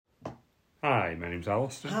Hi, my name's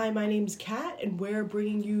Alistair. Hi, my name's Kat, and we're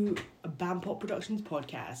bringing you a Bampot Productions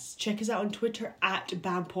podcast. Check us out on Twitter at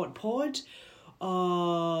BampotPod.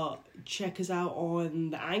 Check us out on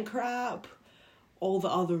the Anchor app, all the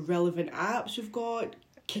other relevant apps we've got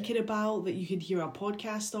kicking about that you can hear our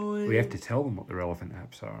podcast on. We have to tell them what the relevant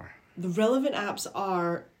apps are. The relevant apps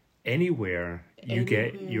are Anywhere you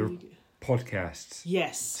get your podcasts.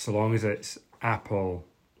 Yes. So long as it's Apple,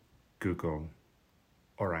 Google,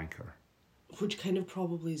 or Anchor. Which kind of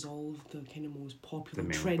probably is all of the kind of most popular,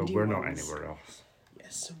 trendy but we're not ones. anywhere else.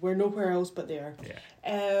 Yes, we're nowhere else but there.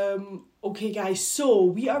 Yeah. Okay, guys, so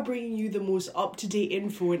we are bringing you the most up-to-date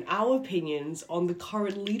info and our opinions on the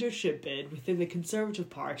current leadership bid within the Conservative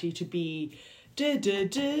Party to be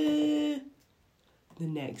the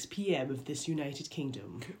next PM of this United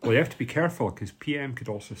Kingdom. Well, you have to be careful because PM could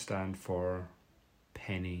also stand for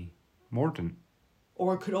Penny Mordaunt.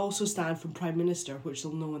 Or it could also stand for Prime Minister, which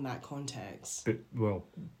they'll know in that context. But, well,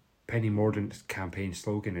 Penny Mordaunt's campaign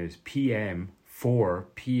slogan is PM for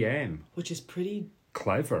PM. Which is pretty...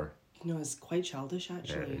 Clever. No, it's quite childish,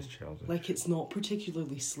 actually. Yeah, it is childish. Like, it's not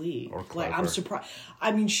particularly sleek. Or clever. Like, I'm surprised.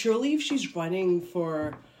 I mean, surely if she's running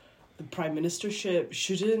for the Prime Ministership,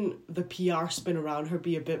 shouldn't the PR spin around her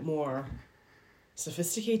be a bit more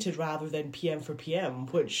sophisticated rather than PM for PM,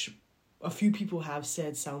 which a few people have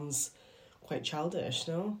said sounds quite childish,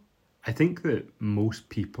 no? I think that most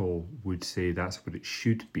people would say that's what it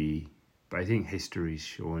should be, but I think history's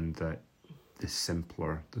shown that the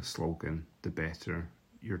simpler the slogan, the better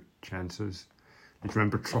your chances. Do you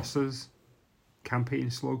remember Truss's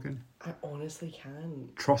campaign slogan? I honestly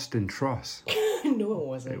can't. Trust in Truss. No, it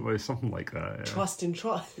wasn't. It was something like that. Yeah. Trust in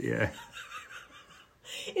trust. Yeah.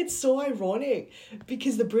 It's so ironic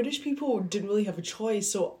because the British people didn't really have a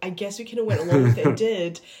choice, so I guess we kind of went along with it and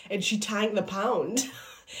did, and she tanked the pound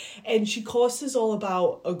and she cost us all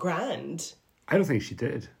about £1,000. I don't think she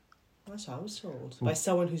did. That's what I was told by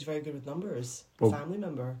someone who's very good with numbers, a family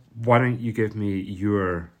member. Why don't you give me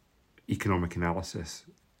your economic analysis?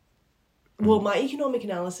 Well, my economic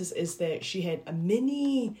analysis is that she had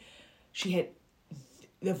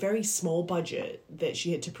a very small budget that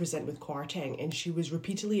she had to present with Kwarteng, and she was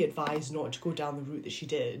repeatedly advised not to go down the route that she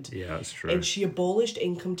did. Yeah, that's true. And she abolished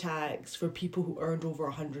income tax for people who earned over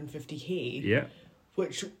 150k. Yeah.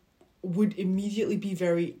 Which would immediately be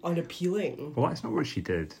very unappealing. Well, that's not what she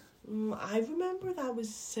did. I remember that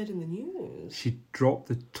was said in the news. She dropped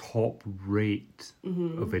the top rate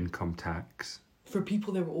of income tax. For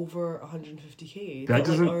people that were over 150k. That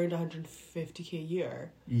doesn't... earned 150k a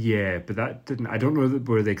year. Yeah, but that didn't... I don't know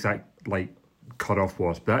where the exact, cut-off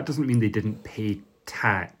was, but that doesn't mean they didn't pay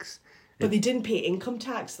tax. But they didn't pay income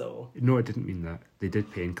tax, though. No, it didn't mean that. They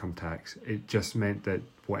did pay income tax. It just meant that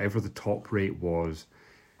whatever the top rate was,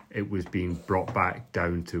 it was being brought back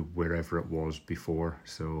down to wherever it was before.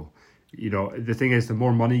 So, the thing is, the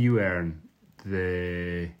more money you earn,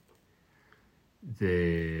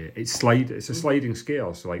 it's a sliding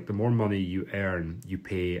scale. So, the more money you earn, you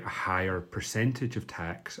pay a higher percentage of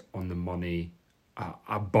tax on the money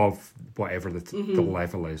above whatever the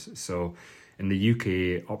level is. So, in the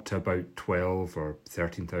UK, up to about £12,000 or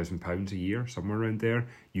 £13,000 a year, somewhere around there,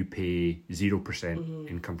 you pay 0%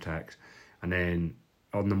 income tax, and then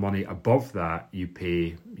on the money above that, you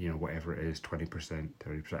pay, whatever it is, 20%,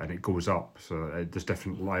 30%, and it goes up. So there's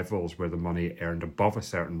different levels where the money earned above a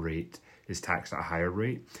certain rate is taxed at a higher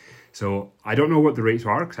rate. So I don't know what the rates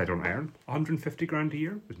are because I don't earn 150 grand a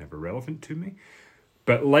year. It was never relevant to me.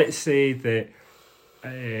 But let's say that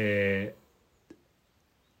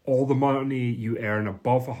all the money you earn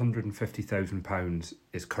above £150,000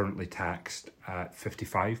 is currently taxed at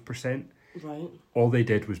 55%. Right. All they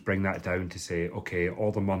did was bring that down to say, okay,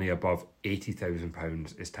 all the money above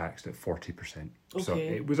 £80,000 is taxed at 40%. Okay. So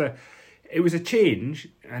it was a change,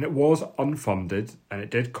 and it was unfunded, and it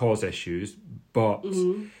did cause issues, but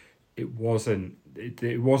it wasn't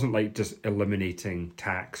like just eliminating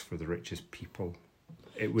tax for the richest people.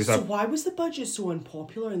 It was why was the budget so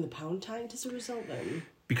unpopular and the pound tanked as a result then?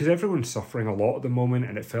 Because everyone's suffering a lot at the moment,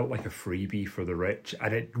 and it felt like a freebie for the rich.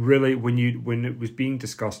 And it really, when it was being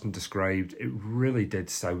discussed and described, it really did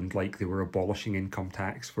sound like they were abolishing income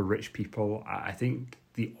tax for rich people. I think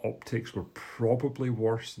the optics were probably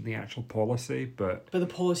worse than the actual policy, but the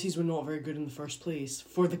policies were not very good in the first place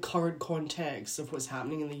for the current context of what's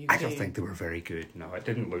happening in the UK. I don't think they were very good. No, it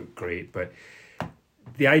didn't look great, but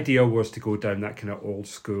the idea was to go down that kind of old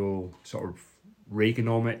school sort of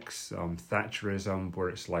Reaganomics, Thatcherism, where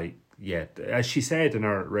it's like, yeah, as she said in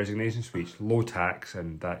her resignation speech, low tax,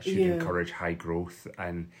 and that should encourage high growth.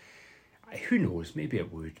 And who knows, maybe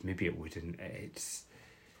it would, maybe it wouldn't.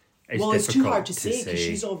 it's too hard to difficult say because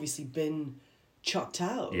she's obviously been chucked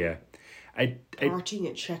out. Yeah. Partying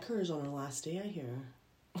at Checkers on her last day, I hear.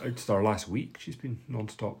 It's our last week. She's been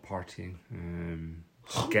non-stop partying.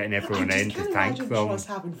 Just getting everyone I in just to can't thank imagine them. Truss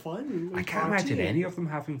having fun. I can't imagine any of them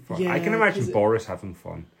having fun. Yeah, I can imagine 'cause Boris having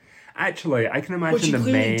fun. Actually, I can Which imagine he the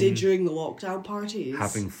clearly men did during the lockdown parties.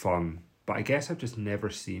 having fun. But I guess I've just never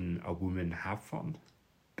seen a woman have fun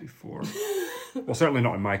before. Well, certainly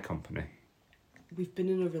not in my company. We've been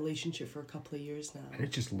in a relationship for a couple of years now. And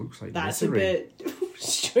it just looks like That's misery. a bit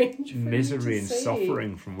strange for Misery me to and say.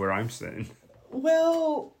 suffering from where I'm sitting.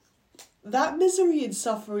 Well, that misery and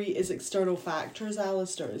suffering is external factors,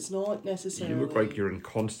 Alistair. It's not necessarily... You look like you're in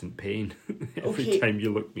constant pain every Okay. time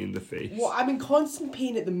you look me in the face. Well, I'm in constant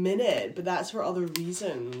pain at the minute, but that's for other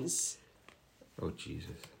reasons. Oh,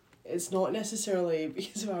 Jesus. It's not necessarily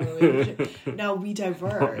because of our relationship. Now, we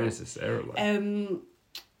divert. Not necessarily.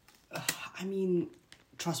 I mean,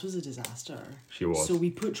 Truss was a disaster. She was. So we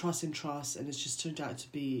put Truss in Truss, and it's just turned out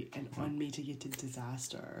to be an unmitigated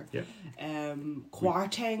disaster. Yeah.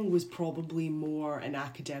 Kwarteng was probably more an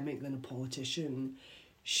academic than a politician.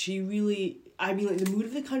 She really... I mean, like, the mood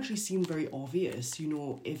of the country seemed very obvious. You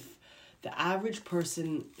know, if the average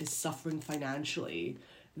person is suffering financially,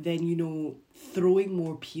 then, you know, throwing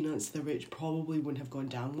more peanuts to the rich probably wouldn't have gone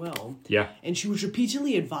down well. Yeah. And she was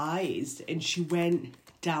repeatedly advised, and she went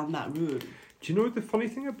down that route. Do you know the funny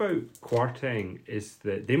thing about Kwarteng is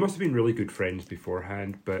that they must have been really good friends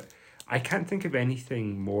beforehand, but I can't think of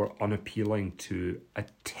anything more unappealing to a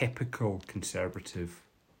typical Conservative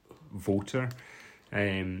voter.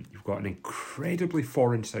 You've got an incredibly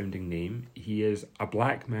foreign-sounding name. He is a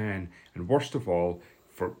black man, and worst of all,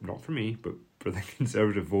 not for me, but for the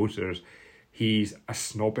Conservative voters, he's a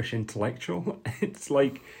snobbish intellectual. It's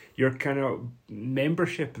like your kind of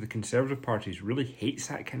membership of the Conservative Party really hates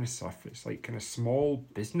that kind of stuff. It's like kind of small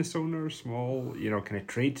business owners, small, you know, kind of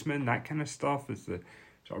tradesmen, that kind of stuff is the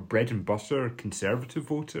sort of bread and butter Conservative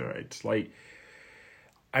voter. It's like,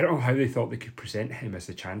 I don't know how they thought they could present him as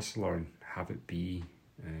the Chancellor and have it be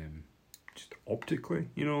just optically,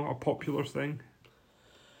 you know, a popular thing.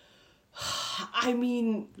 I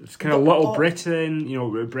mean... It's kind of Little Britain, you know,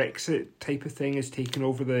 Brexit type of thing has taken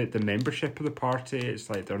over the membership of the party. It's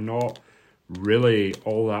like they're not really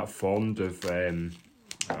all that fond of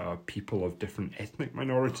people of different ethnic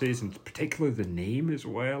minorities, and particularly the name as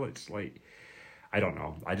well. It's like, I don't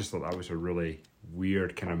know. I just thought that was a really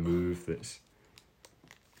weird kind of move that's...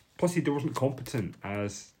 Plus he wasn't competent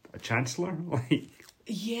as a Chancellor. Like...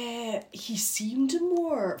 Yeah, he seemed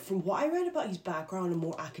more, from what I read about his background, a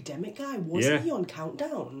more academic guy. Wasn't he on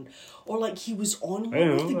Countdown? Or like he was on one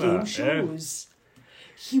of the game shows. Yeah.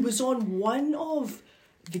 He was on one of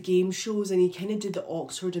the game shows and he kind of did the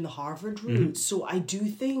Oxford and the Harvard route. Mm-hmm. So I do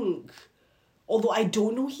think, although I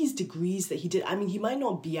don't know his degrees that he did, I mean, he might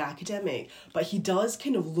not be academic, but he does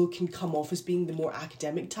kind of look and come off as being the more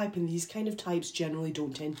academic type, and these kind of types generally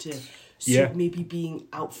don't tend to suit maybe being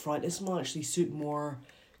out front as much. They suit more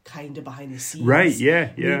kind of behind the scenes. Right,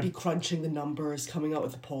 yeah. Maybe crunching the numbers, coming up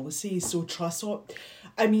with the policy. So Truss,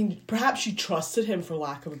 I mean, perhaps she trusted him, for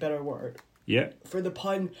lack of a better word. Yeah. For the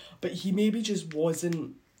pun, but he maybe just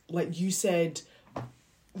wasn't, like you said,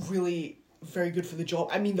 really very good for the job.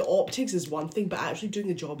 I mean, the optics is one thing, but actually doing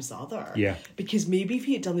the job is the other. Yeah. Because maybe if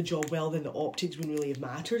he had done the job well, then the optics wouldn't really have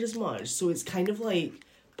mattered as much. So it's kind of like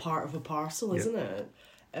part of a parcel, isn't it?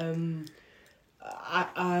 I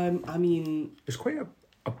mean... It's quite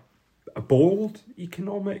a bold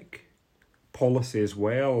economic policy as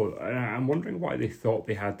well. And I'm wondering why they thought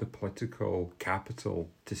they had the political capital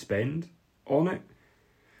to spend on it.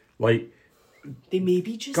 Like... They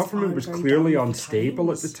maybe just government was clearly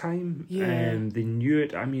unstable at the time, yeah. And they knew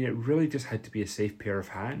it. I mean, it really just had to be a safe pair of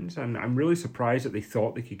hands, and I'm really surprised that they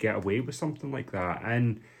thought they could get away with something like that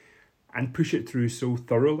and push it through so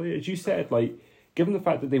thoroughly. As you said, like, given the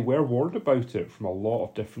fact that they were warned about it from a lot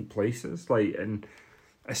of different places, like, and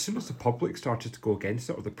as soon as the public started to go against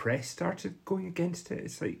it, or the press started going against it,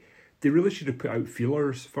 it's like they really should have put out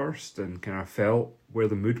feelers first and kind of felt where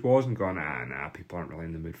the mood was and gone, nah, people aren't really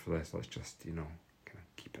in the mood for this. Let's just, you know, kind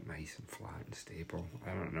of keep it nice and flat and stable.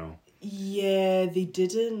 I don't know. Yeah, they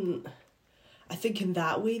didn't... I think in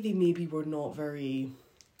that way they maybe were not very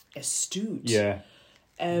astute. Yeah.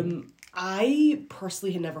 I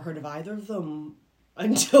personally had never heard of either of them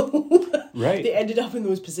until they ended up in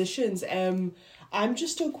those positions. I'm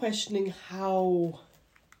just still questioning how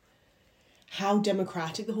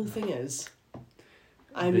democratic the whole thing is.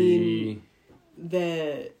 I mean,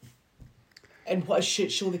 and what a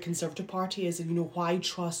shit show the Conservative Party is, and you know why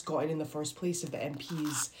Truss got in the first place of the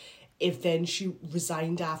MPs if then she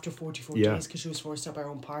resigned after 44 Yeah. days because she was forced out by her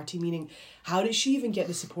own party, meaning how did she even get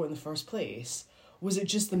the support in the first place? Was it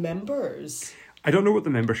just the members? I don't know what the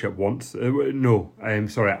membership wants. No, I'm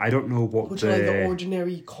sorry. I don't know what Which are like the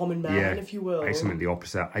ordinary common man, if you will. I meant the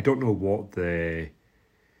opposite. I don't know what the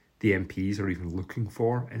MPs are even looking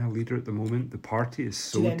for in a leader at the moment. The party is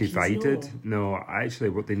so Do the MPs divided. know? No, actually,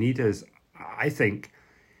 what they need is, I think,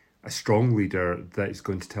 a strong leader that is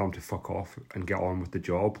going to tell them to fuck off and get on with the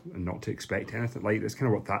job and not to expect anything. Like, that's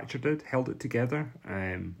kind of what Thatcher did, held it together,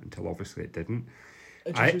 until obviously it didn't.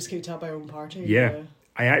 Until she was kicked out by her own party. Yeah.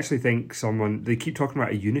 I actually think they keep talking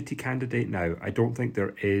about a unity candidate now. I don't think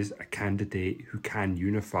there is a candidate who can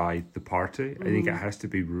unify the party. I think it has to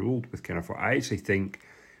be ruled with kind of, I actually think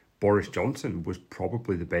Boris Johnson was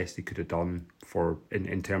probably the best he could have done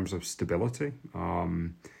in terms of stability.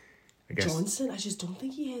 I guess Johnson, I just don't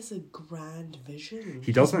think he has a grand vision.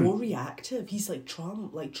 He doesn't. He's more reactive. He's like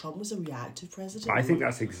Trump. Like, Trump was a reactive president. But I think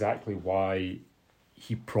that's exactly why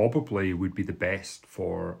he probably would be the best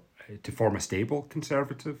to form a stable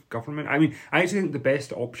Conservative government. I mean, I actually think the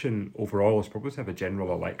best option overall is probably to have a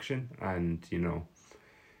general election, and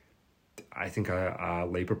I think a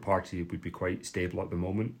Labour Party would be quite stable at the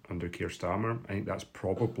moment under Keir Starmer. I think that's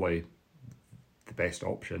probably the best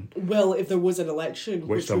option. Well, if there was an election,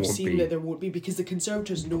 which there we've won't seen be. that there won't be, because the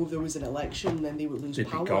Conservatives know if there was an election, then they would lose They'd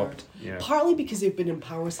be power. gobbled, yeah. Partly because they've been in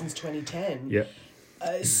power since 2010. Yeah.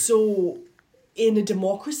 So, in a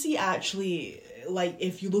democracy, actually, like,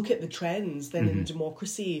 if you look at the trends, then in a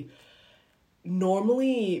democracy,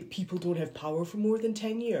 normally people don't have power for more than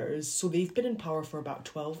 10 years. So they've been in power for about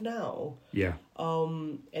 12 now. Yeah.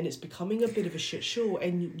 And it's becoming a bit of a shit show.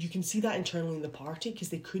 And you can see that internally in the party, because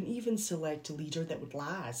they couldn't even select a leader that would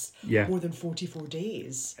last more than 44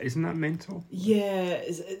 days. Isn't that mental? Yeah.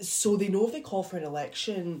 So they know if they call for an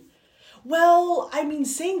election... Well, I mean,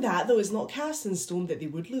 saying that, though, is not cast in stone that they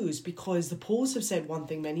would lose, because the polls have said one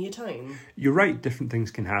thing many a time. You're right, different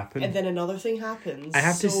things can happen. And then another thing happens. I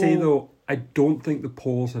have to say, though, I don't think the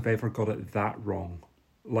polls have ever got it that wrong.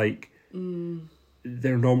 Like,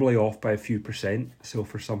 they're normally off by a few percent. So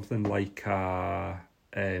for something like, the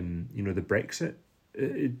Brexit,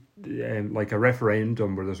 like a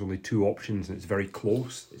referendum where there's only two options and it's very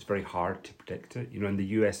close, it's very hard to predict it. In the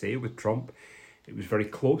USA with Trump, it was very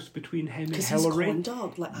close between him and Hillary. His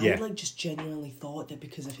conduct, I just genuinely thought that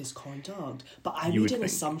because of his conduct, but I made an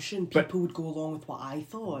assumption people would go along with what I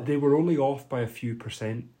thought. They were only off by a few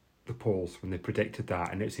percent, the polls, when they predicted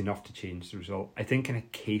that, and it's enough to change the result. I think in a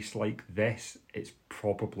case like this, it's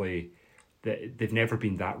probably that they've never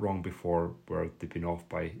been that wrong before, where they've been off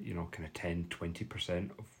by kind of 10-20%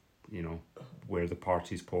 of where the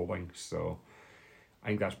party's polling. So I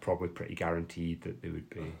think that's probably pretty guaranteed that they would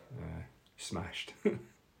be smashed.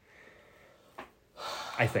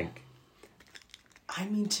 I think. I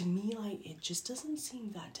mean, to me, like, it just doesn't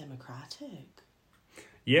seem that democratic.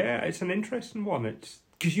 Yeah, it's an interesting one. It's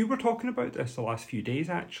because you were talking about this the last few days,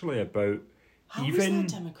 actually, about how is that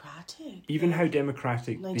democratic? Even how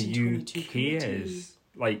democratic the UK is.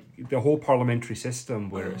 Like, the whole parliamentary system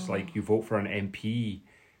where it's like you vote for an MP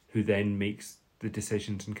who then makes the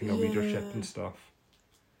decisions and kind of leadership and stuff.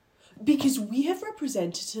 Because we have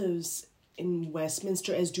representatives in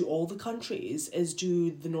Westminster, as do all the countries, as do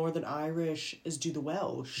the Northern Irish, as do the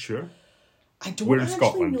Welsh. Sure. We're in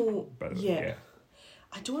Scotland, by the way. Yeah.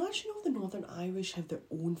 I don't actually know if the Northern Irish have their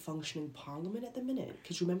own functioning parliament at the minute,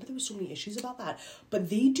 because remember there were so many issues about that. But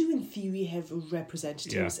they do, in theory, have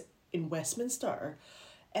representatives in Westminster.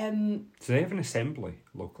 So they have an assembly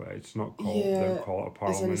locally. It's not called. They don't call it a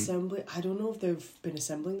parliament. It's an assembly. I don't know if they've been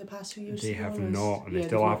assembling the past few years. They have not, and they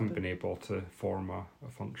still haven't been able to form a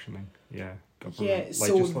functioning government. Yeah,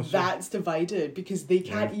 so that's divided, because they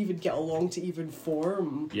can't even get along to even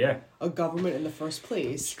form a government in the first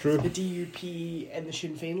place. It's true. The DUP and the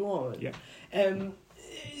Sinn Féin lot. Yeah.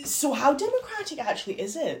 So how democratic actually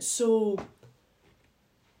is it? So,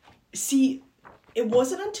 see, it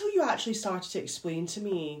wasn't until you actually started to explain to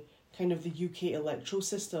me kind of the UK electoral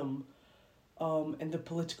system and the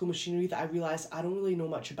political machinery that I realised I don't really know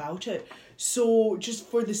much about it. So, just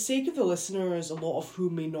for the sake of the listeners, a lot of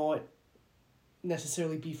whom may not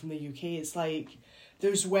necessarily be from the UK, it's like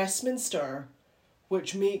there's Westminster,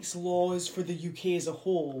 which makes laws for the UK as a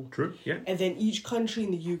whole. True, yeah. And then each country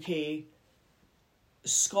in the UK,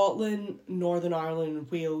 Scotland, Northern Ireland,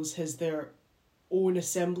 and Wales has their own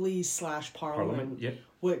assemblies / parliament,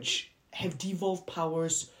 which have devolved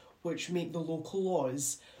powers, which make the local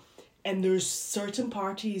laws. And there's certain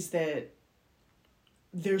parties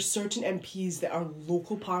there's certain MPs that are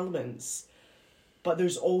local parliaments, but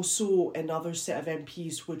there's also another set of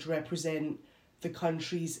MPs which represent the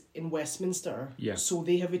countries in Westminster. Yeah. So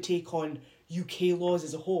they have a take on UK laws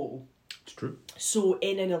as a whole. It's true. So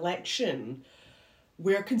in an election,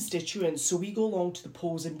 we're constituents, so we go along to the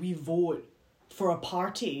polls and we vote for a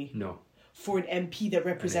party. No. For an MP that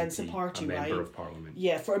represents An MP, a party, right? A member of Parliament.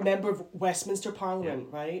 Yeah, for a member of Westminster Parliament,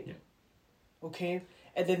 right? Yeah. Okay,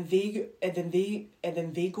 and then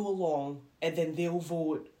they go along, and then they'll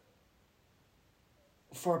vote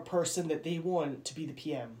for a person that they want to be the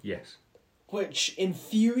PM. Yes. Which, in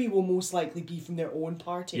theory, will most likely be from their own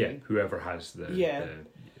party. Yeah, whoever has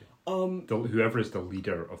whoever is the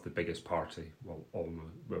leader of the biggest party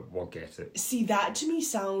will get it. See, that to me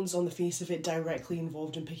sounds, on the face of it, directly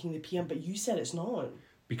involved in picking the PM, but you said it's not.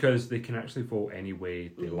 Because they can actually vote any way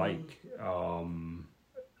they like.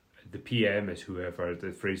 The PM is whoever,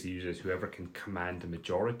 the phrase they use is whoever can command a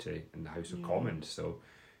majority in the House of Commons. So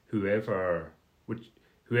whoever it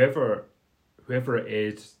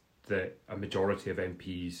is that a majority of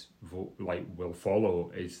MPs will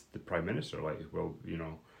follow is the Prime Minister,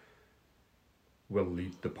 will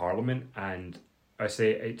lead the Parliament. And I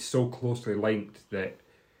say it's so closely linked that,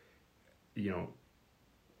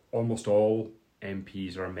 almost all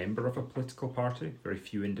MPs are a member of a political party. Very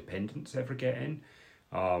few independents ever get in.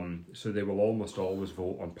 So they will almost always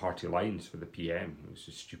vote on party lines for the PM. It's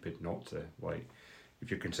just stupid not to. If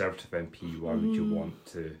you're a Conservative MP, why would you want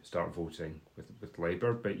to start voting with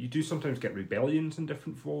Labour? But you do sometimes get rebellions in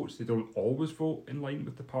different votes. They don't always vote in line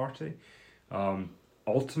with the party.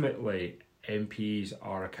 Ultimately, MPs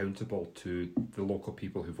are accountable to the local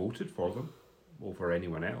people who voted for them over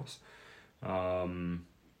anyone else. And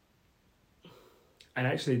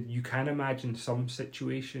actually, you can imagine some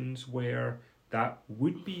situations where that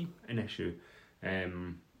would be an issue.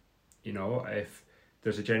 If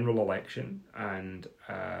there's a general election and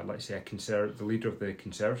let's say the leader of the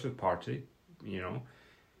Conservative Party,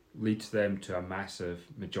 leads them to a massive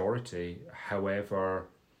majority. However,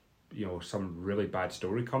 some really bad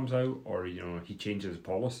story comes out, or he changes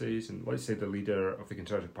policies, and let's say the leader of the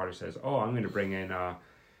Conservative Party says, "Oh, I'm going to bring in a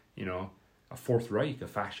Fourth Reich, a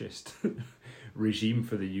fascist regime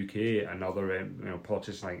for the UK." Another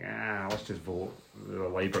politician let's just vote the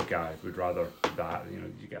Labour guy. We'd rather that.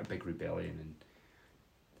 You get a big rebellion, and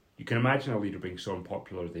you can imagine a leader being so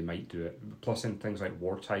unpopular they might do it. Plus, in things like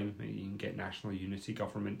wartime, you can get national unity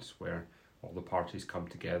governments where all the parties come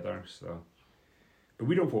together. So, but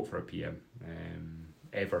we don't vote for a PM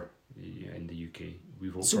ever in the UK. We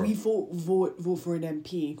vote. So we vote for an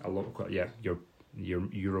MP. A local,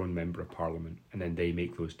 your own member of Parliament, and then they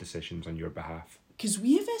make those decisions on your behalf. Because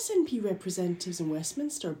we have SNP representatives in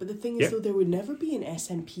Westminster, but the thing is, though, there would never be an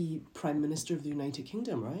SNP Prime Minister of the United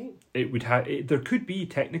Kingdom, right? It would have. There could be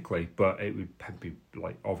technically, but it would be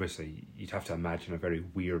obviously you'd have to imagine a very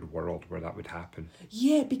weird world where that would happen.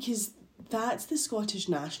 Yeah, because that's the Scottish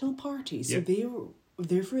National Party, so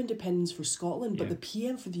they're for independence for Scotland, but the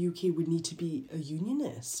PM for the UK would need to be a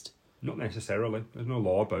unionist. Not necessarily. There's no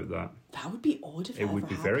law about that. That would be odd if it would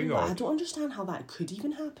be very odd. I don't understand how that could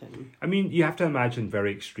even happen. I mean, you have to imagine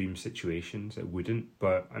very extreme situations. It wouldn't.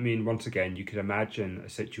 But, I mean, once again, you could imagine a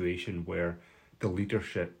situation where the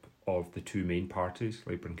leadership of the two main parties,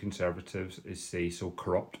 Labour and Conservatives, is, say, so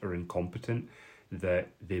corrupt or incompetent that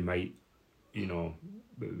they might, backbench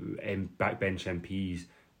MPs,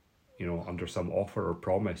 under some offer or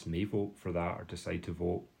promise, may vote for that or decide to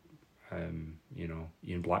vote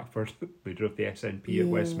Ian Blackford, leader of the SNP at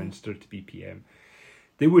Westminster, to be PM.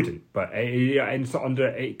 They wouldn't, but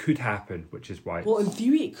it could happen, which is why. Well, in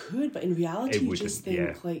theory it could, but in reality, you just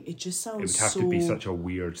think it just sounds. It would have to be such a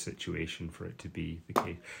weird situation for it to be the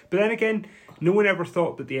case. But then again, no one ever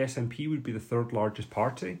thought that the SNP would be the third largest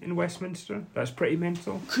party in Westminster. That's pretty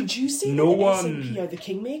mental. Could you say the SNP are the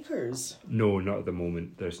kingmakers? No, not at the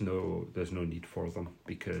moment. There's no need for them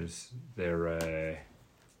because they're.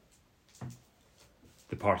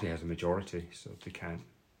 The party has a majority, so they can't.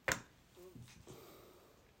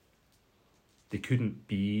 They couldn't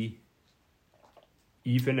be,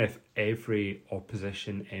 even if every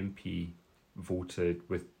opposition MP voted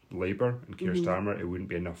with Labour and Keir Starmer, it wouldn't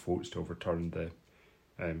be enough votes to overturn the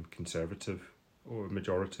Conservative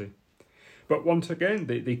majority. But once again,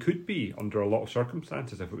 they could be, under a lot of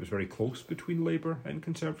circumstances, if it was very close between Labour and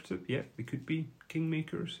Conservative, they could be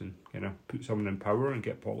kingmakers and put someone in power and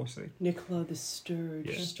get policy. Nicola the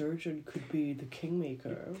Sturgeon could be the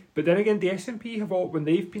kingmaker. But then again, the SNP have when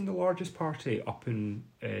they've been the largest party up in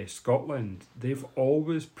Scotland, they've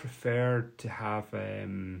always preferred to have.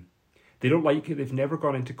 They don't like it. They've never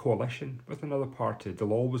gone into coalition with another party.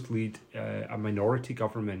 They'll always lead a minority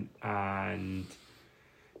government and.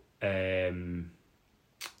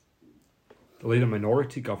 the Labour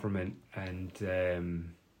minority government, and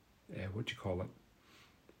what do you call it?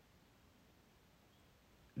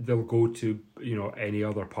 They'll go to any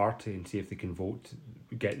other party and see if they can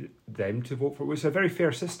get them to vote for it. It's a very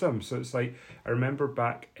fair system. So it's like, I remember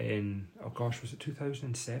back in, was it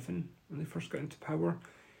 2007 when they first got into power?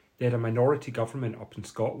 They had a minority government up in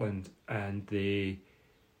Scotland, and they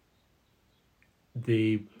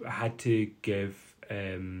had to give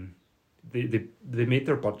they made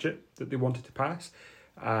their budget that they wanted to pass,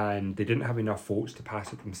 and they didn't have enough votes to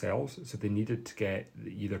pass it themselves, so they needed to get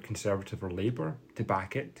either Conservative or Labour to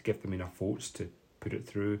back it, to give them enough votes to put it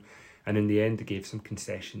through. And in the end, they gave some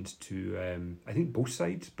concessions to, I think both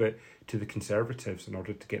sides, but to the Conservatives, in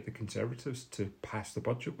order to get the Conservatives to pass the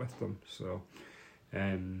budget with them. So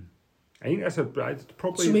I think that's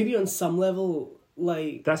probably... So maybe on some level,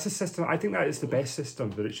 like... That's a system, I think that is the best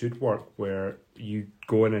system, that it should work, where you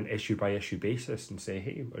go on an issue-by-issue basis and say,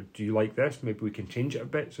 hey, do you like this? Maybe we can change it a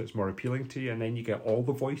bit so it's more appealing to you, and then you get all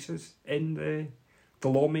the voices in the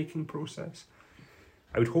lawmaking process.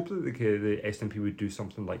 I would hope that the SNP would do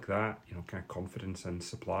something like that, kind of confidence and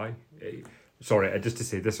supply. Sorry, just to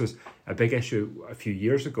say, this was a big issue a few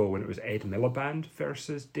years ago when it was Ed Miliband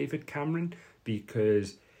versus David Cameron,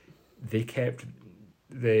 because they kept...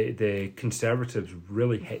 The Conservatives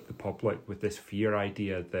really hit the public with this fear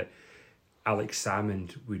idea that Alex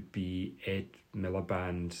Salmond would be Ed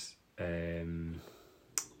Miliband's... Ed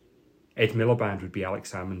Miliband would be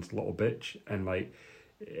Alex Salmond's little bitch, and like...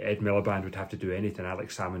 Ed Miliband would have to do anything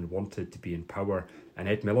Alex Salmond wanted to be in power, and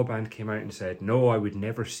Ed Miliband came out and said, "No, I would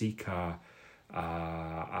never seek a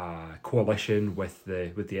coalition with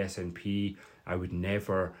the SNP. I would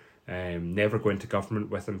never go into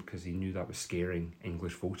government with him," because he knew that was scaring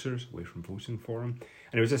English voters away from voting for him.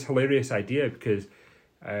 And it was this hilarious idea, because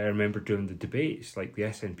I remember during the debates, like the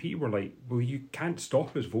SNP were like, "Well, you can't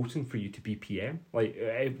stop us voting for you to be PM." Like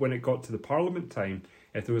when it got to the Parliament time,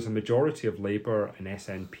 if there was a majority of Labour and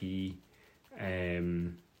SNP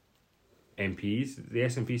MPs, the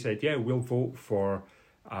SNP said, "Yeah, we'll vote for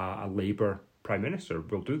a Labour Prime Minister.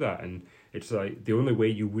 We'll do that." And it's like, the only way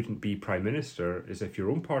you wouldn't be Prime Minister is if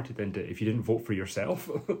your own party then did, if you didn't vote for yourself.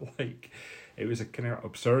 Like, it was a kind of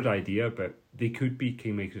absurd idea, but they could be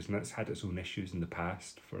kingmakers, and that's had its own issues in the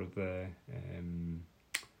past for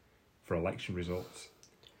election results.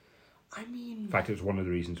 I mean... In fact, it was one of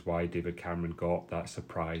the reasons why David Cameron got that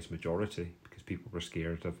surprise majority, because people were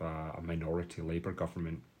scared of a minority Labour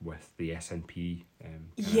government with the SNP.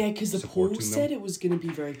 Yeah, because the polls said it was going to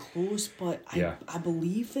be very close, but yeah. I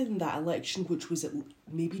believe in that election, which was at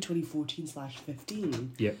maybe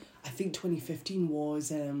 2014/15. Yep. I think 2015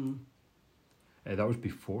 was... that was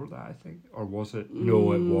before that, I think. Or was it?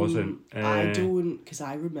 No, it wasn't. I don't, because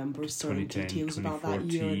I remember certain details about that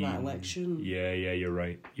year in that election. Yeah, you're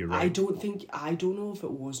right. I don't know if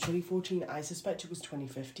it was 2014. I suspect it was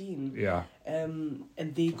 2015. Yeah. And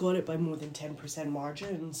they got it by more than 10%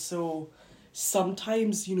 margin. So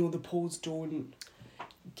sometimes, the polls don't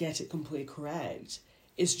get it completely correct.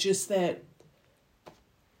 It's just that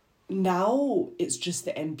now it's just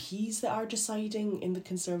the MPs that are deciding in the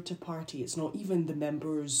Conservative Party. It's not even the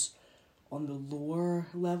members on the lower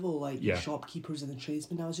level, like the shopkeepers and the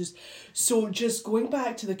tradesmen houses. So just going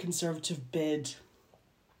back to the Conservative bid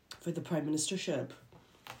for the Prime Ministership,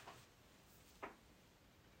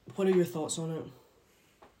 what are your thoughts on it?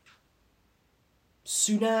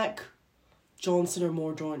 Sunak, Johnson or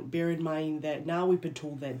Mordaunt, bear in mind that now we've been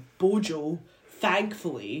told that Bojo,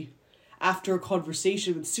 thankfully, after a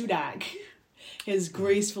conversation with Sunak, has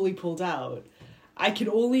gracefully pulled out. I can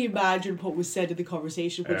only imagine what was said in the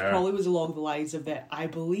conversation, which probably was along the lines of that I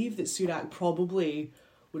believe that Sunak probably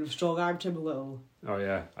would have strong-armed him a little. Oh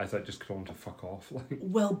yeah, I thought just told him to fuck off.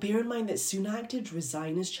 Well, bear in mind that Sunak did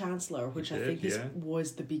resign as Chancellor, which I think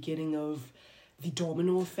was the beginning of the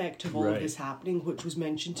domino effect of all of this happening, which was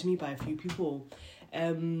mentioned to me by a few people.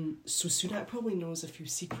 So Sunak probably knows a few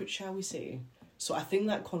secrets, shall we say. So I think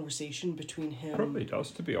that conversation between him... Probably does,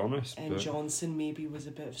 to be honest. And Johnson maybe was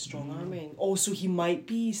a bit of strong-arming. Also, he might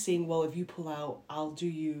be saying, well, if you pull out, I'll do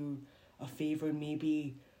you a favour and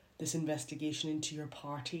maybe this investigation into your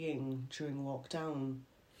partying during lockdown.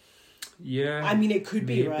 Yeah. I mean, it could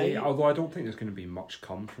be, right? Although I don't think there's going to be much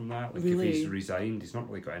come from that. Like, really? If he's resigned, he's not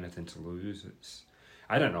really got anything to lose.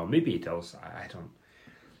 I don't know. Maybe he does. I don't...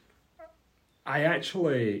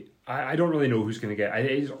 I don't really know who's going to get...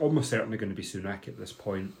 It's almost certainly going to be Sunak at this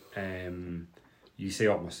point. You say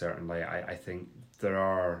almost certainly. I think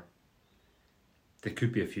there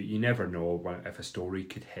could be a few... You never know if a story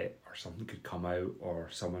could hit or something could come out or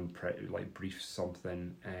someone briefs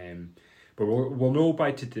something. But But we'll know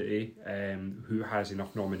by today who has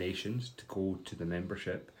enough nominations to go to the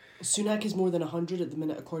membership. Sunak is more than 100 at the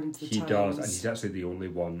minute, according to the Times. He does, and he's actually the only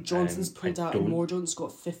one. Johnson's pulled out, and Mordaunt's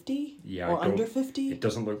got 50? Yeah, or under 50? It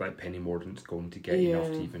doesn't look like Penny Mordaunt's going to get enough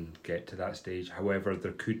to even get to that stage. However,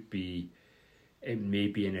 it may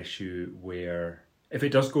be an issue where, if it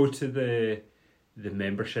does go to the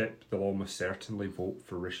membership, they'll almost certainly vote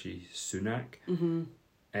for Rishi Sunak.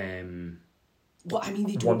 Mm-hmm. Well, I mean,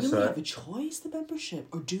 they don't really have a choice, the membership,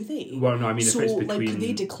 or do they? Well, no, I mean, if it's between... could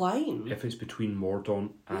they decline? If it's between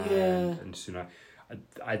Mordaunt and Sunak,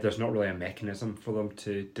 there's not really a mechanism for them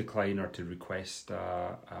to decline or to request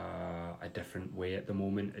a different way at the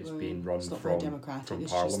moment. It's being run from Parliament.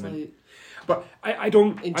 Just but I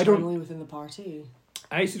don't... Internally within the party.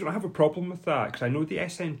 I actually don't have a problem with that, because I know the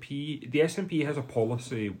SNP has a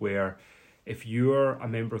policy where if you're a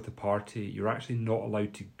member of the party, you're actually not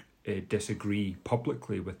allowed to disagree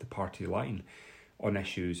publicly with the party line on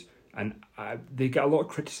issues, and they get a lot of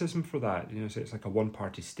criticism for that. So it's like a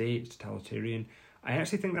one-party state, it's totalitarian. I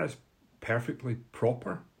actually think that's perfectly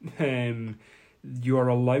proper. You are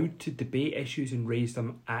allowed to debate issues and raise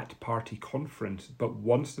them at party conference, but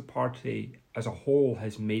once the party as a whole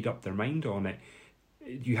has made up their mind on it,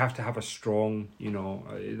 you have to have a strong,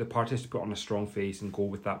 the party has to put on a strong face and go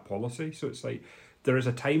with that policy. So it's like there is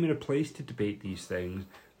a time and a place to debate these things,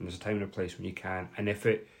 and there's a time and a place when you can. And if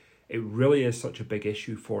it really is such a big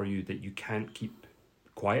issue for you that you can't keep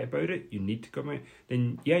quiet about it, you need to come out,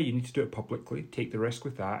 then yeah, you need to do it publicly, take the risk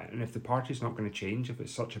with that. And if the party's not going to change, if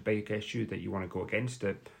it's such a big issue that you want to go against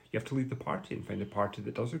it, you have to leave the party and find a party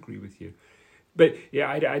that does agree with you. But yeah,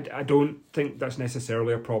 I don't think that's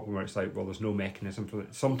necessarily a problem where it's like, well, there's no mechanism for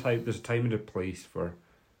it. Sometimes there's a time and a place for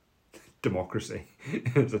democracy.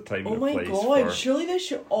 There's a time and a place for... Oh my God, surely there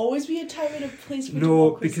should always be a time and a place for democracy.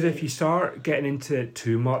 No, because if you start getting into it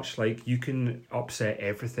too much, like, you can upset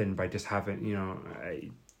everything by just having,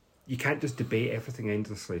 you can't just debate everything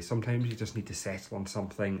endlessly. Sometimes you just need to settle on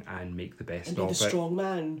something and make the best of it. And be the strong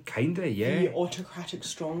man. Kinda, yeah. The autocratic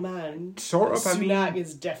strong man. Sort of, Sunak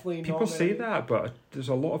is definitely people say that, but there's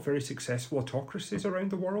a lot of very successful autocracies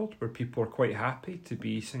around the world where people are quite happy to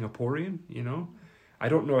be Singaporean, I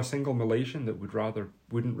don't know a single Malaysian that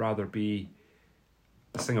wouldn't rather be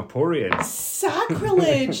a Singaporean.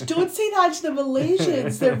 Sacrilege! Don't say that to the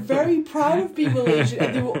Malaysians. They're very proud of being Malaysian,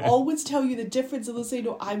 and they will always tell you the difference. And they'll say,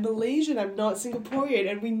 "No, I'm Malaysian. I'm not Singaporean,"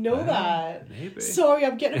 and we know that. Maybe. Sorry,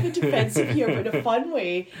 I'm getting a bit defensive here, but in a fun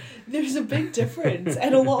way. There's a big difference,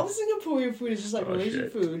 and a lot of Singaporean food is just like Malaysian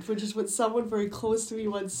food, which is what someone very close to me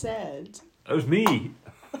once said. That was me.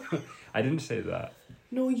 I didn't say that.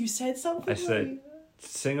 No, you said something. I said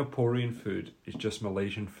Singaporean food is just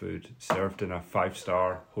Malaysian food served in a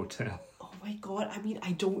 5-star hotel. Oh my God, I mean,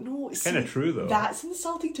 I don't know. It's kind of true though. That's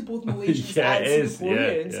insulting to both Malaysians and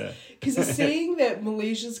Singaporeans. Because it's saying that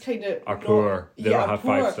Malaysians kind of are poor. They don't have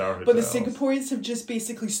 5-star hotels. But the Singaporeans have just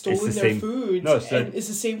basically stolen their food. No, and it's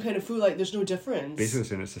the same kind of food, like there's no difference. Basically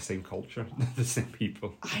saying it's the same culture, the same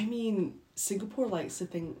people. I mean, Singapore likes to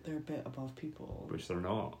think they're a bit above people. Which they're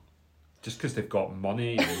not. Just because they've got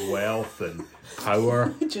money and wealth and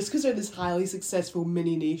power. Just because they're this highly successful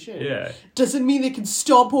mini nation. Yeah. Doesn't mean they can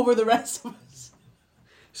stomp over the rest of us.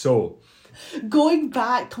 So... Going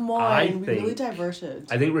back, come on, we really diverted.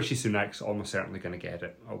 I think Rishi Sunak's almost certainly going to get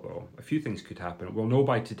it, although a few things could happen. We'll know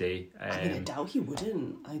by today. I mean, I doubt he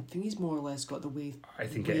wouldn't. I think he's more or less got the way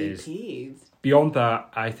paved. Beyond that,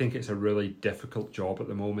 I think it's a really difficult job at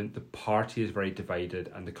the moment. The party is very divided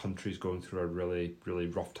and the country's going through a really, really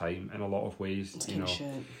rough time in a lot of ways.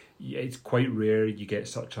 It's quite rare you get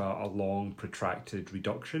such a long, protracted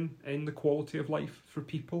reduction in the quality of life for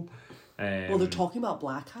people. Well, they're talking about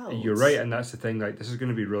blackouts. You're right, and that's the thing. Like, this is going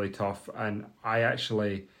to be really tough, and I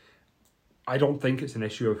don't think it's an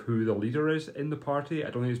issue of who the leader is in the party.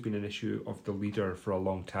 I don't think it's been an issue of the leader for a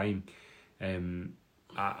long time.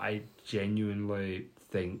 I genuinely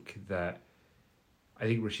think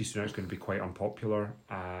Rishi Sunak's going to be quite unpopular,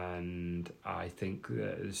 and I think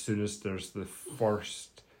that as soon as there's the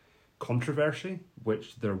first controversy,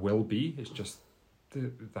 which there will be, it's just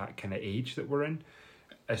that kind of age that we're in.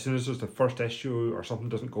 As soon as there's the first issue or something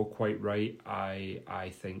doesn't go quite right,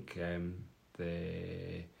 I think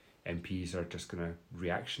the MPs are just going to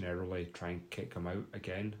reactionarily try and kick him out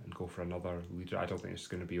again and go for another leader. I don't think it's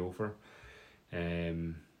going to be over.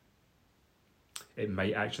 It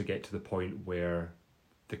might actually get to the point where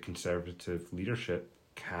the Conservative leadership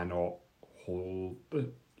cannot hold,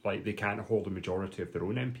 they can't hold a majority of their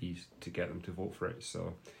own MPs to get them to vote for it.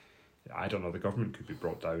 So I don't know, the government could be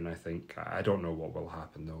brought down, I think. I don't know what will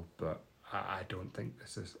happen though, but I don't think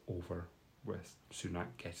this is over with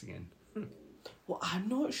Sunak getting in. Well, I'm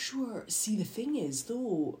not sure. See, the thing is,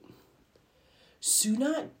 though,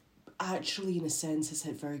 Sunak actually, in a sense, has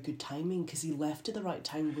had very good timing because he left at the right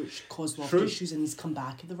time, which caused a lot of issues, and he's come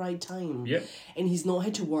back at the right time. Yep. And he's not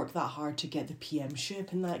had to work that hard to get the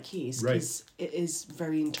PM-ship in that case because it is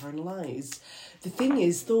very internalised. The thing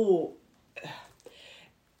is, though,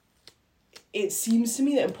 it seems to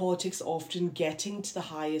me that in politics, often getting to the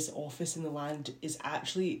highest office in the land is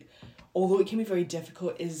actually, although it can be very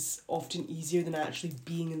difficult, is often easier than actually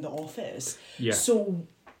being in the office. Yeah. So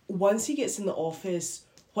once he gets in the office,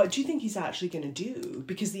 what do you think he's actually going to do?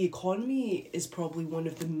 Because the economy is probably one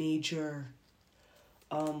of the major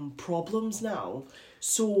problems now.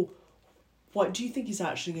 So what do you think he's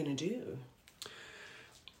actually going to do?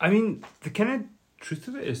 I mean, the kind of truth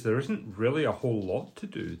of it is there isn't really a whole lot to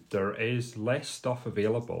do. There is less stuff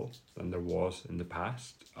available than there was in the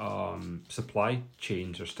past. Supply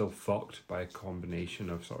chains are still fucked by a combination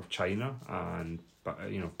of sort of China and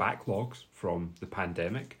backlogs from the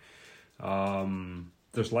pandemic.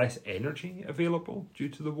 There's less energy available due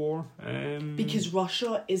to the war. Because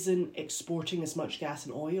Russia isn't exporting as much gas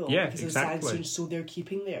and oil because of sanctions, so they're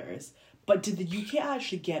keeping theirs. But did the UK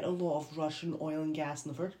actually get a lot of Russian oil and gas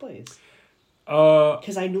in the first place?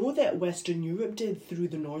 Because I know that Western Europe did through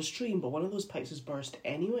the Nord Stream, but one of those pipes was burst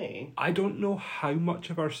anyway. I don't know how much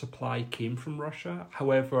of our supply came from Russia.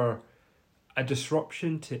 However, a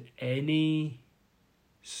disruption to any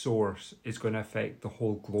source is going to affect the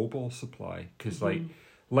whole global supply. Because,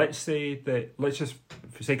 let's just,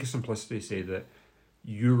 for the sake of simplicity, say that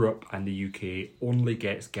Europe and the UK only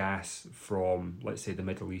gets gas from, let's say, the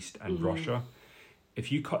Middle East and Russia. If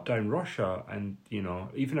you cut down Russia and,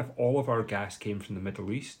 even if all of our gas came from the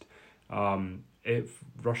Middle East, if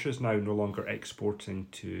Russia's now no longer exporting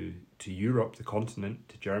to Europe, the continent,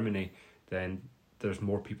 to Germany, then there's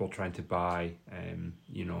more people trying to buy,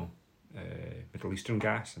 Middle Eastern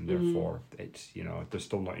gas, and therefore it's, there's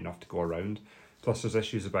still not enough to go around. Plus there's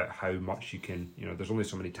issues about how much you can, there's only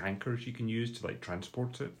so many tankers you can use to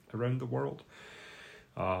transport it around the world.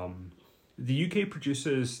 The UK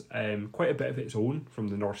produces quite a bit of its own from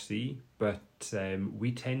the North Sea, but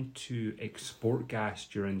we tend to export gas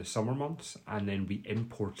during the summer months and then we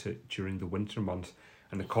import it during the winter months,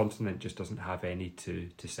 and the continent just doesn't have any to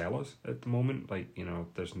sell us at the moment.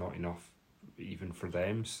 There's not enough even for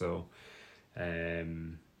them, so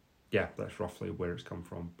that's roughly where it's come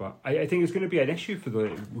from. But I think it's going to be an issue for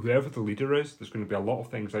whoever the leader is. There's going to be a lot of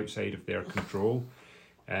things outside of their control.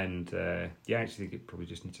 And I actually think it probably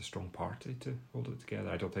just needs a strong party to hold it together.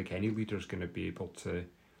 I don't think any leader is going to be able to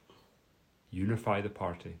unify the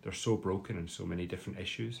party. They're so broken in so many different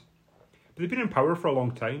issues. But they've been in power for a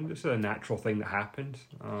long time. This is a natural thing that happens.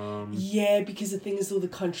 Because the thing is, though, the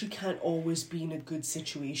country can't always be in a good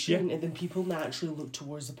situation, and then people naturally look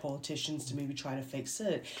towards the politicians to maybe try to fix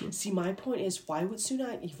it. True. See, my point is, why would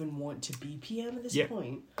Sunak even want to be PM at this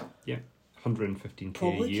point? Yeah, 115k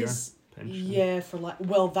Probably a year. Pension. Yeah,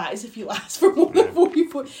 that is if you last for more than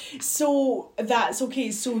 44. So that's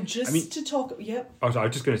okay. So to talk, I was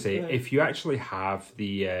just going to say, if you actually have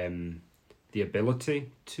the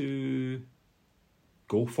ability to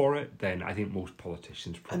go for it, then I think most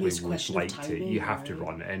politicians probably would like to. You have to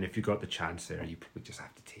run it, and if you got the chance there, you probably just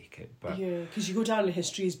have to take it. But because you go down in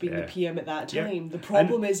history as being the PM at that time. The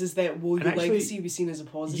problem is that will your legacy be seen as a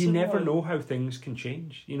positive? You never know how things can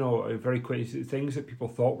change. Very quickly, things that people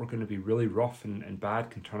thought were going to be really rough and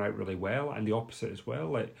bad can turn out really well, and the opposite as well.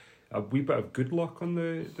 Like a wee bit of good luck on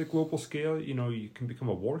the global scale, you can become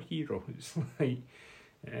a war hero. It's like.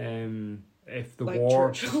 If the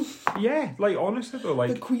war, Churchill. Honestly though,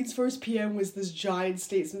 the Queen's first PM was this giant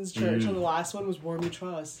statesman's church, and the last one was Warmy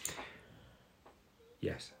Trust.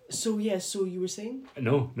 Yes. So you were saying?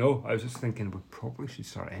 No, I was just thinking we probably should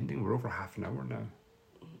start ending. We're over half an hour now.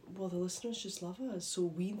 Well, the listeners just love us, so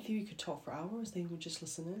we in theory could talk for hours. They would just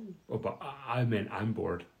listen in. Oh, but I meant I'm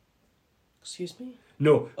bored. Excuse me?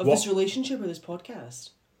 No. Of this relationship or this podcast?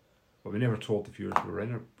 Well, we never told the viewers we were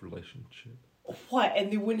in a relationship. What?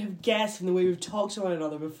 And they wouldn't have guessed from the way we've talked to one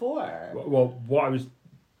another before. Well, what I was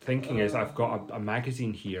thinking is I've got a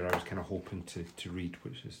magazine here I was kind of hoping to read,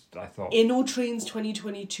 which is, I thought... InnoTrains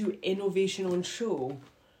 2022 Innovation on Show.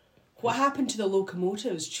 What happened to the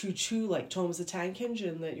locomotives? Choo-choo, like Thomas the Tank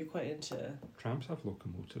Engine, that you're quite into? Trams have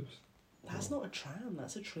locomotives. That's not a tram,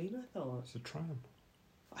 that's a train, I thought. It's a tram.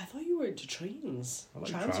 I thought you were into trains. I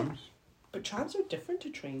like trams. But trams are different to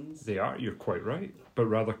trains. They are, you're quite right. But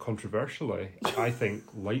rather controversially, I think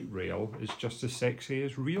light rail is just as sexy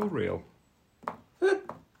as real rail.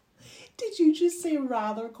 Did you just say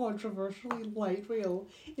rather controversially, light rail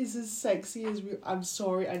is as sexy as real? I'm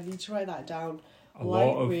sorry, I need to write that down. A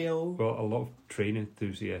lot of train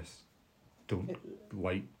enthusiasts don't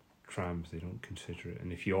like trams. They don't consider it.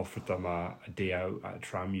 And if you offered them a day out at a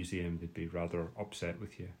tram museum, they'd be rather upset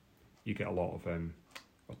with you. You get a lot of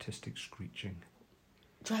autistic screeching.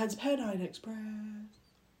 TransPennine Express.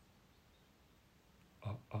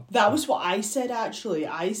 That was what I said, actually.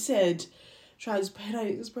 I said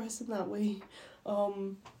TransPennine Express in that way.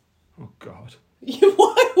 Oh, God.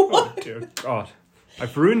 What? Oh, dear God.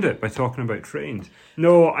 I've ruined it by talking about trains.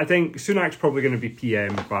 No, I think Sunak's probably going to be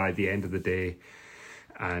PM by the end of the day.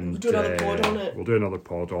 And we'll do another pod on it. We'll do another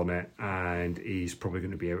pod on it. And he's probably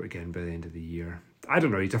going to be out again by the end of the year. I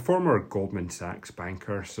don't know, he's a former Goldman Sachs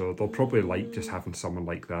banker, so they'll probably like just having someone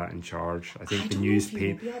like that in charge. I think the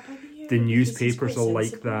newspapers will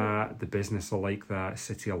like that, the business will like that,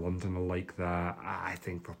 City of London will like that. I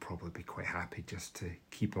think they'll probably be quite happy just to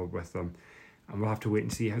keep up with them. And we'll have to wait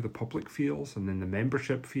and see how the public feels and then the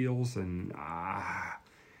membership feels. And I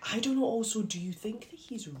don't know, also, do you think that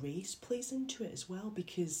his race plays into it as well?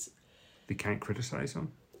 Because they can't criticise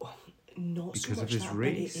him? Not because so much of his that,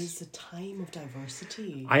 race. But it is a time of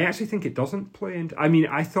diversity. I actually think it doesn't play into... I mean,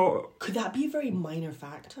 I thought... Could that be a very minor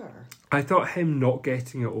factor? I thought him not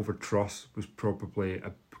getting it over Truss was probably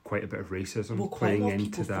quite a bit of racism playing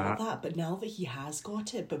into that. Thought that. But now that he has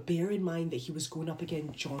got it, but bear in mind that he was going up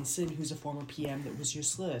against Johnson, who's a former PM that was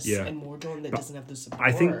useless, and Mordaunt that doesn't have the support.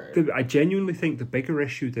 I genuinely think the bigger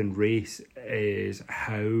issue than race is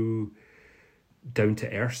how down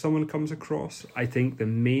to earth someone comes across. I think the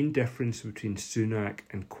main difference between Sunak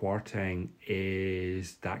and Kwarteng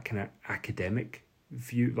is that kind of academic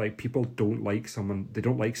view. Like, people don't like someone, they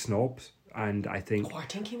don't like snobs. And I think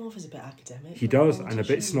Kwarteng came off as a bit academic. He does, and a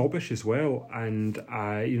bit snobbish as well. And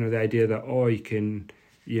the idea that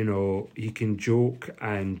you can joke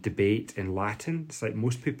and debate in Latin. It's like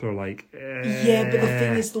most people are like, Yeah, but the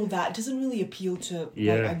thing is, though, that doesn't really appeal to.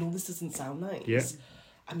 Yeah. I know this doesn't sound nice. Yeah.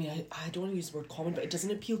 I mean, I don't want to use the word common, but it doesn't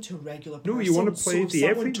appeal to a regular person. No, you want to play the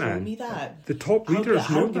everyman. Someone told me that. The top leaders know that.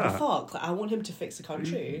 I don't give a fuck. Like, I want him to fix the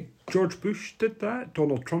country. George Bush did that.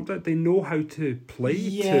 Donald Trump did. They know how to play.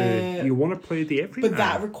 You want to play the everyman. But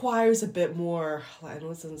that requires a bit more, I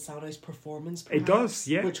know it doesn't sound nice, performance, perhaps. It does,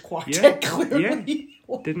 yeah. Which Kwarteng clearly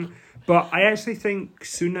didn't. But I actually think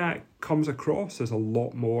Sunak comes across as a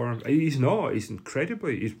lot more... He's not. He's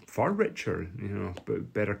far richer,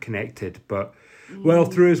 but better connected. But, well,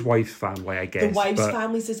 through his wife's family, I guess. The wife's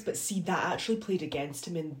family's but see, that actually played against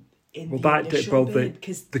him in the initial bid.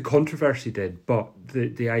 The controversy did, but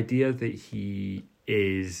the idea that he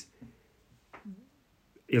is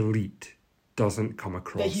elite doesn't come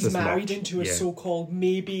across as much. That he's married into a so-called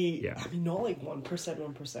maybe... I mean, not like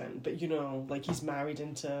 1%, but, like he's married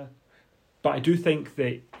into... But I do think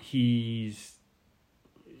that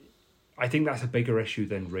I think that's a bigger issue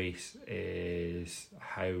than race, is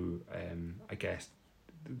how, I guess,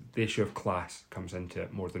 the issue of class comes into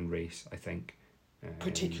it more than race, I think.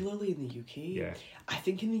 Particularly in the UK. Yeah. I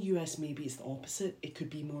think in the US maybe it's the opposite. It could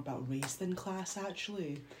be more about race than class,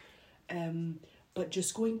 actually. But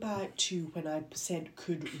just going back to when I said,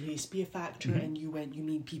 could race be a factor, and you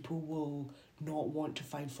mean people will not want to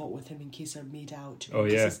find fault with him in case they're made out to be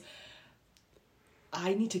racist.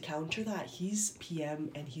 I need to counter that. He's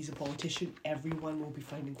PM and he's a politician. Everyone will be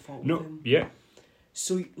finding fault with him. Yeah.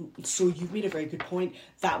 So you've made a very good point.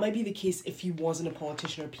 That might be the case if he wasn't a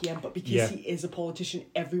politician or PM, but because he is a politician,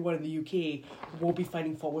 everyone in the UK will be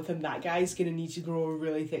finding fault with him. That guy's going to need to grow a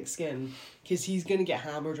really thick skin because he's going to get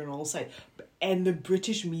hammered on all sides. And the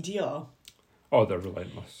British media... Oh, they're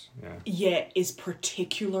relentless, Yeah, is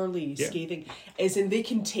particularly scathing. As in, they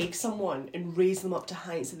can take someone and raise them up to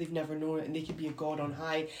heights that they've never known, and they could be a god on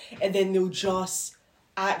high, and then they'll just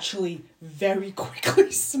actually very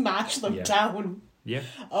quickly smash them down. Yeah,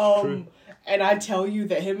 true. And I tell you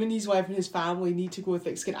that him and his wife and his family need to go with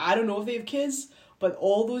thick skin. I don't know if they have kids, but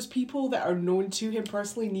all those people that are known to him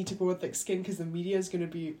personally need to go with thick skin because the media is going to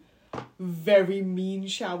be very mean,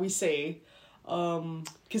 shall we say.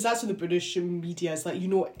 Because that's what the British media is like,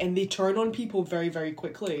 and they turn on people very, very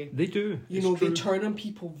quickly. They do. They turn on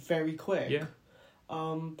people very quick. Yeah.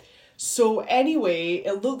 So anyway,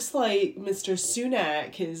 it looks like Mr.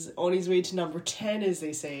 Sunak is on his way to number 10, as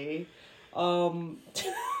they say. Let's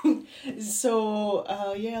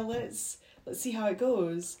see how it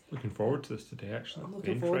goes. Looking forward to this today, actually. I'm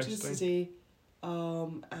looking forward to this today.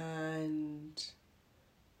 And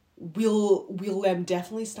we'll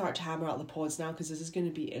definitely start to hammer out the pods now because this is going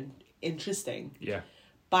to be interesting. Yeah.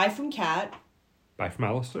 Bye from Kat. Bye from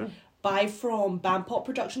Alistair. Buy from Bampot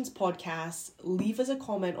Productions Podcast. Leave us a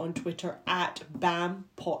comment on Twitter at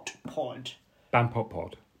BampotPod. Bampot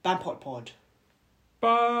Pod. Bampot Pod. Bye.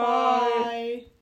 Bye.